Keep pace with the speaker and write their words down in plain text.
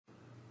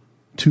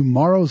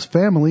Tomorrow's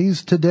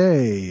Families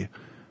Today.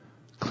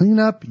 Clean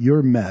Up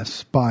Your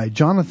Mess by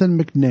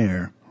Jonathan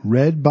McNair.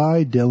 Read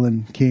by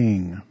Dylan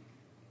King.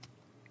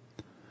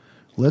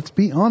 Let's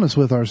be honest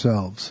with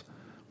ourselves.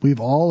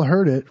 We've all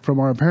heard it from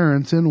our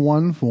parents in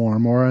one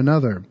form or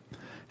another.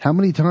 How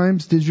many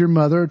times did your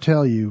mother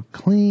tell you,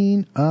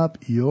 clean up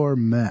your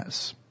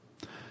mess?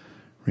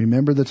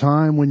 Remember the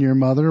time when your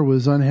mother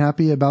was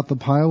unhappy about the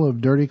pile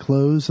of dirty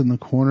clothes in the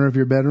corner of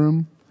your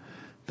bedroom?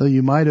 Though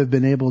you might have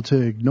been able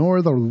to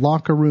ignore the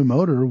locker room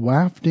odor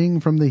wafting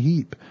from the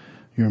heap,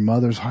 your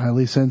mother's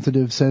highly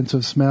sensitive sense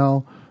of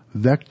smell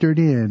vectored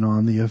in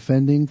on the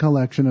offending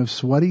collection of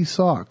sweaty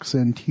socks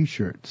and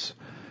t-shirts.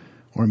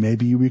 Or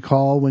maybe you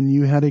recall when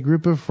you had a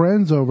group of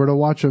friends over to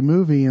watch a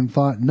movie and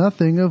thought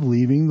nothing of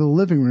leaving the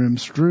living room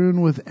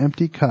strewn with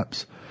empty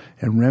cups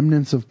and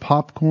remnants of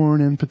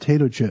popcorn and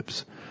potato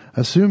chips,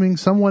 assuming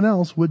someone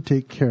else would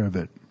take care of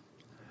it.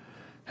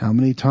 How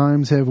many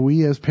times have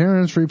we as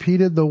parents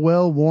repeated the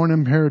well-worn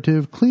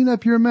imperative, clean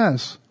up your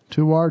mess,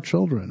 to our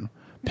children?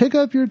 Pick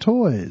up your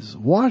toys,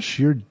 wash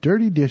your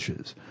dirty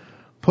dishes,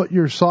 put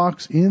your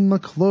socks in the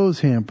clothes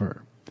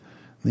hamper.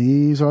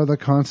 These are the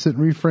constant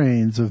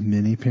refrains of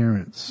many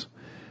parents.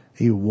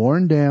 A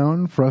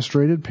worn-down,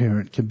 frustrated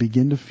parent can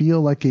begin to feel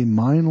like a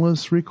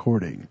mindless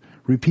recording,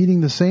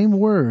 repeating the same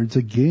words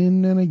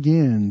again and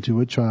again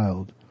to a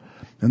child.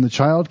 And the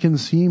child can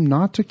seem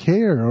not to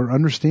care or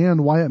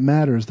understand why it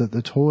matters that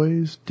the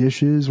toys,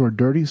 dishes, or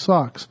dirty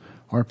socks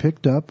are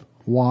picked up,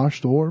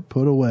 washed, or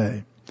put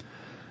away.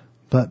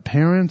 But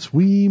parents,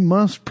 we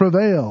must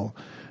prevail.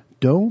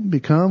 Don't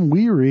become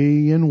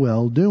weary in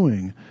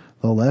well-doing.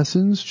 The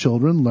lessons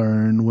children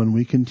learn when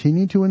we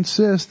continue to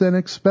insist and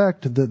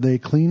expect that they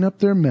clean up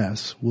their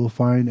mess will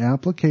find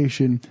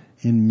application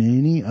in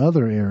many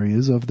other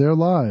areas of their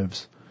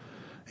lives.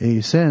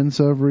 A sense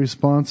of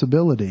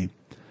responsibility.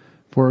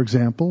 For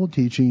example,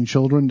 teaching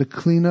children to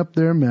clean up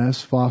their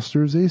mess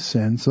fosters a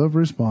sense of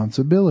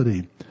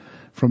responsibility.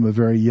 From a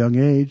very young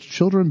age,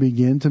 children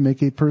begin to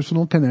make a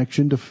personal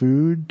connection to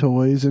food,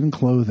 toys, and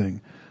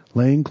clothing,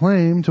 laying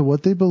claim to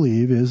what they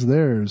believe is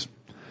theirs.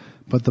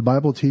 But the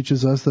Bible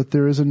teaches us that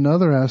there is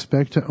another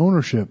aspect to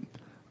ownership.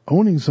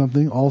 Owning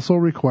something also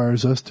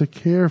requires us to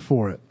care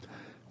for it.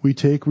 We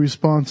take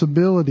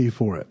responsibility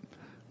for it.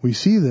 We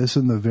see this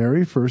in the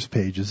very first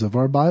pages of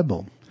our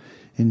Bible.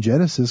 In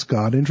Genesis,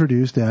 God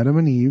introduced Adam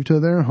and Eve to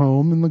their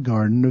home in the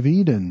Garden of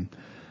Eden.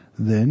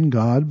 Then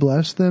God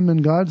blessed them,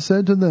 and God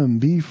said to them,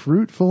 be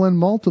fruitful and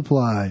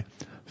multiply,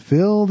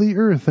 fill the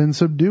earth and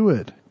subdue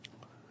it.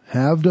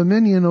 Have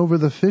dominion over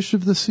the fish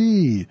of the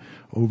sea,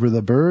 over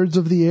the birds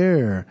of the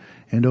air,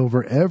 and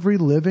over every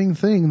living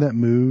thing that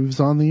moves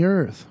on the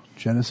earth.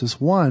 Genesis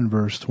 1,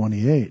 verse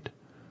 28.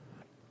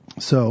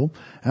 So,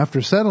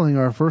 after settling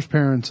our first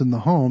parents in the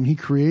home He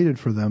created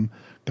for them,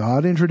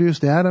 God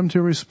introduced Adam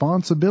to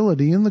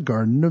responsibility in the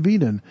Garden of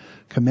Eden,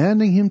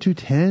 commanding him to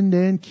tend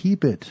and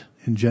keep it.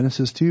 In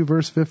Genesis 2,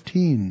 verse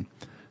 15,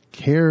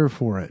 care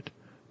for it.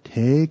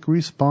 Take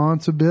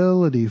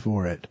responsibility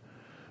for it.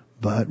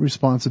 But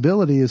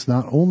responsibility is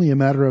not only a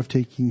matter of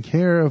taking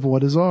care of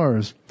what is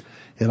ours.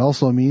 It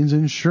also means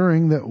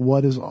ensuring that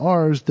what is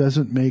ours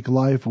doesn't make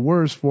life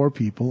worse for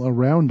people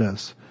around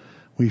us.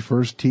 We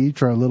first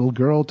teach our little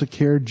girl to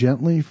care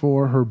gently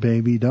for her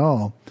baby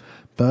doll.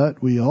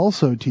 But we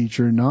also teach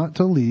her not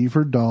to leave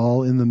her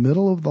doll in the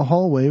middle of the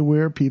hallway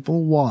where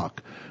people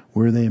walk,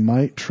 where they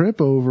might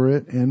trip over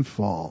it and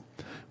fall.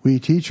 We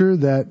teach her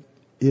that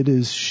it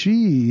is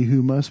she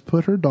who must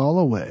put her doll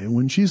away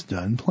when she's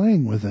done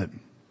playing with it.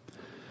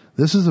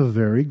 This is a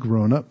very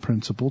grown-up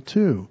principle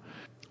too.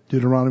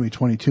 Deuteronomy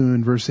 22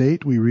 and verse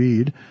 8 we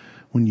read,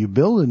 when you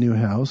build a new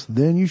house,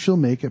 then you shall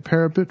make a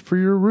parapet for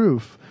your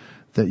roof,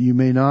 that you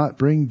may not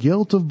bring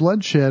guilt of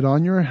bloodshed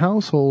on your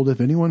household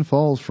if anyone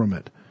falls from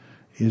it.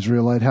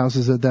 Israelite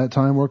houses at that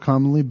time were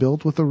commonly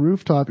built with a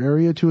rooftop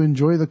area to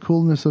enjoy the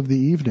coolness of the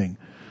evening.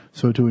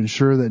 So to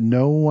ensure that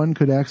no one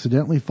could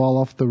accidentally fall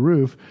off the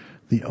roof,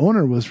 the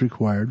owner was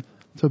required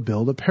to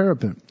build a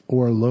parapet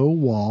or a low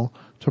wall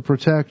to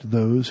protect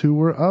those who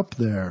were up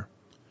there.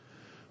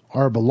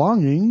 Our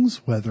belongings,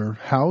 whether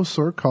house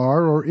or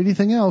car or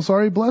anything else,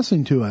 are a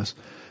blessing to us,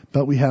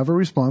 but we have a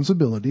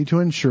responsibility to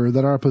ensure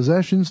that our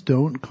possessions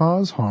don't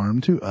cause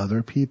harm to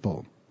other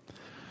people.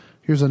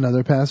 Here's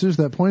another passage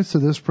that points to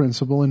this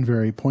principle in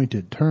very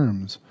pointed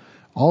terms.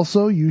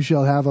 Also, you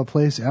shall have a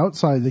place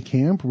outside the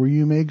camp where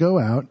you may go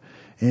out,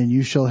 and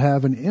you shall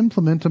have an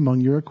implement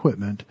among your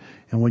equipment.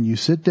 And when you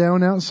sit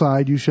down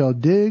outside, you shall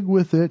dig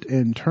with it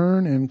and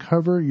turn and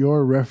cover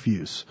your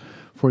refuse.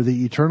 For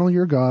the Eternal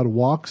your God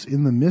walks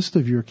in the midst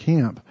of your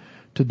camp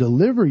to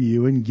deliver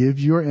you and give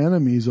your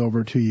enemies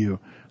over to you.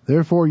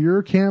 Therefore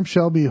your camp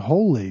shall be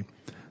holy,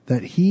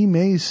 that He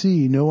may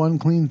see no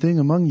unclean thing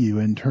among you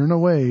and turn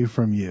away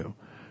from you.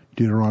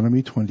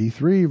 Deuteronomy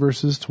 23,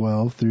 verses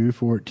 12 through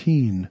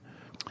 14.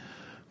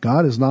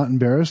 God is not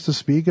embarrassed to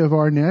speak of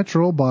our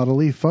natural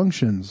bodily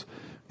functions.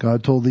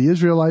 God told the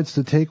Israelites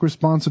to take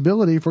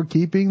responsibility for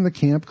keeping the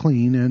camp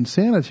clean and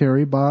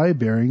sanitary by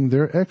bearing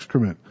their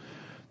excrement.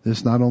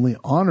 This not only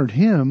honored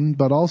him,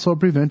 but also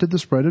prevented the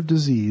spread of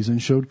disease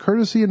and showed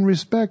courtesy and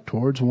respect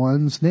towards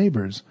one's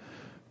neighbors.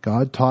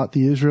 God taught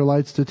the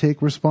Israelites to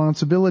take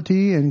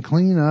responsibility and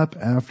clean up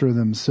after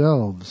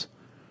themselves.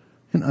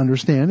 An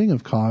understanding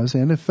of cause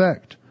and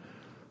effect.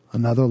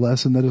 Another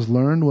lesson that is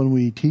learned when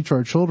we teach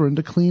our children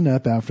to clean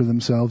up after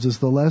themselves is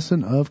the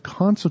lesson of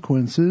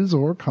consequences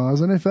or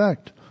cause and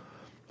effect.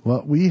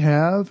 What we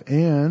have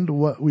and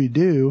what we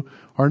do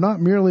are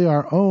not merely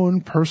our own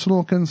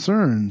personal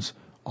concerns.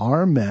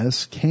 Our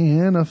mess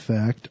can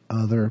affect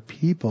other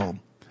people.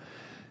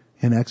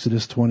 In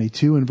Exodus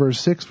 22 and verse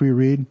 6 we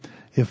read,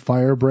 "If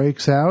fire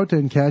breaks out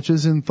and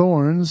catches in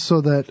thorns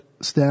so that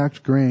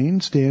stacked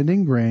grain,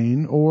 standing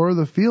grain, or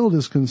the field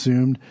is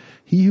consumed,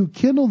 he who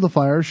kindled the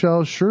fire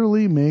shall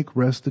surely make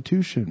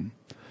restitution."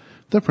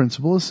 The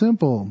principle is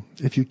simple.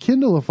 If you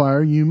kindle a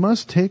fire, you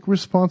must take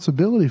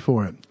responsibility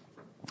for it.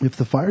 If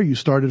the fire you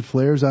started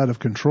flares out of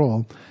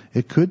control,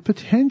 it could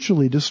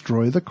potentially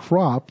destroy the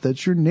crop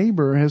that your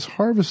neighbor has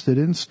harvested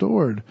and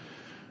stored.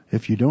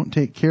 If you don't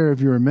take care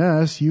of your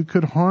mess, you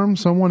could harm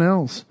someone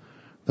else.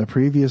 The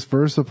previous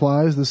verse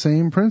applies the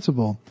same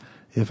principle.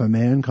 If a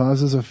man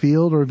causes a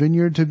field or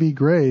vineyard to be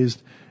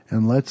grazed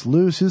and lets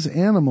loose his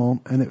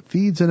animal and it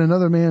feeds in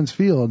another man's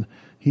field,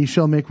 he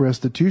shall make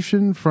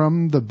restitution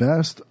from the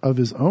best of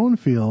his own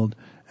field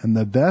and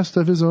the best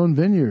of his own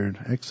vineyard.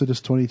 Exodus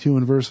 22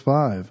 and verse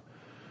 5.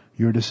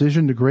 Your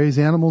decision to graze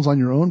animals on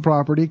your own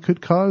property could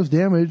cause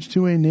damage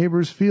to a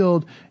neighbor's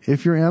field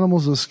if your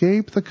animals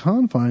escape the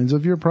confines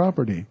of your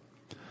property.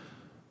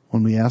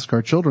 When we ask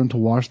our children to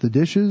wash the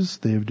dishes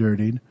they have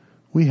dirtied,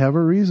 we have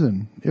a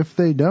reason. If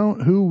they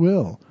don't, who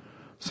will?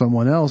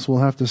 Someone else will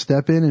have to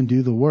step in and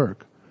do the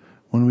work.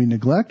 When we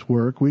neglect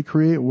work, we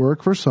create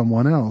work for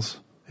someone else.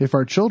 If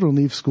our children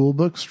leave school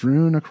books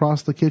strewn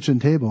across the kitchen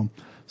table,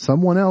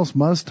 someone else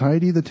must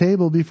tidy the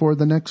table before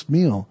the next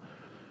meal.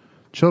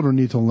 Children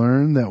need to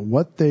learn that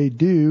what they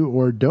do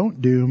or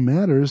don't do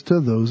matters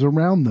to those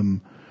around them.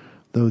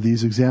 Though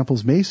these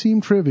examples may seem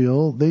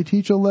trivial, they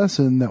teach a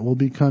lesson that will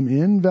become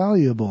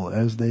invaluable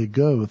as they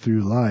go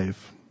through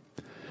life.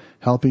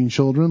 Helping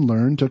children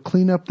learn to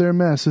clean up their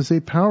mess is a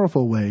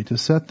powerful way to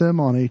set them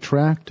on a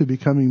track to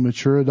becoming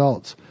mature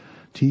adults,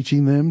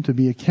 teaching them to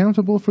be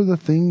accountable for the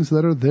things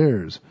that are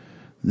theirs.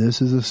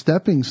 This is a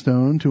stepping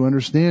stone to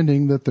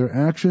understanding that their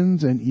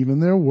actions and even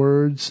their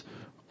words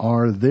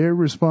are their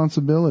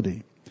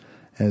responsibility.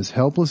 As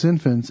helpless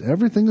infants,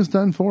 everything is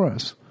done for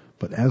us.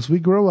 But as we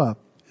grow up,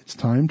 it's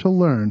time to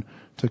learn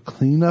to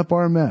clean up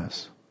our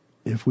mess.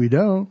 If we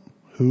don't,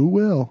 who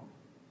will?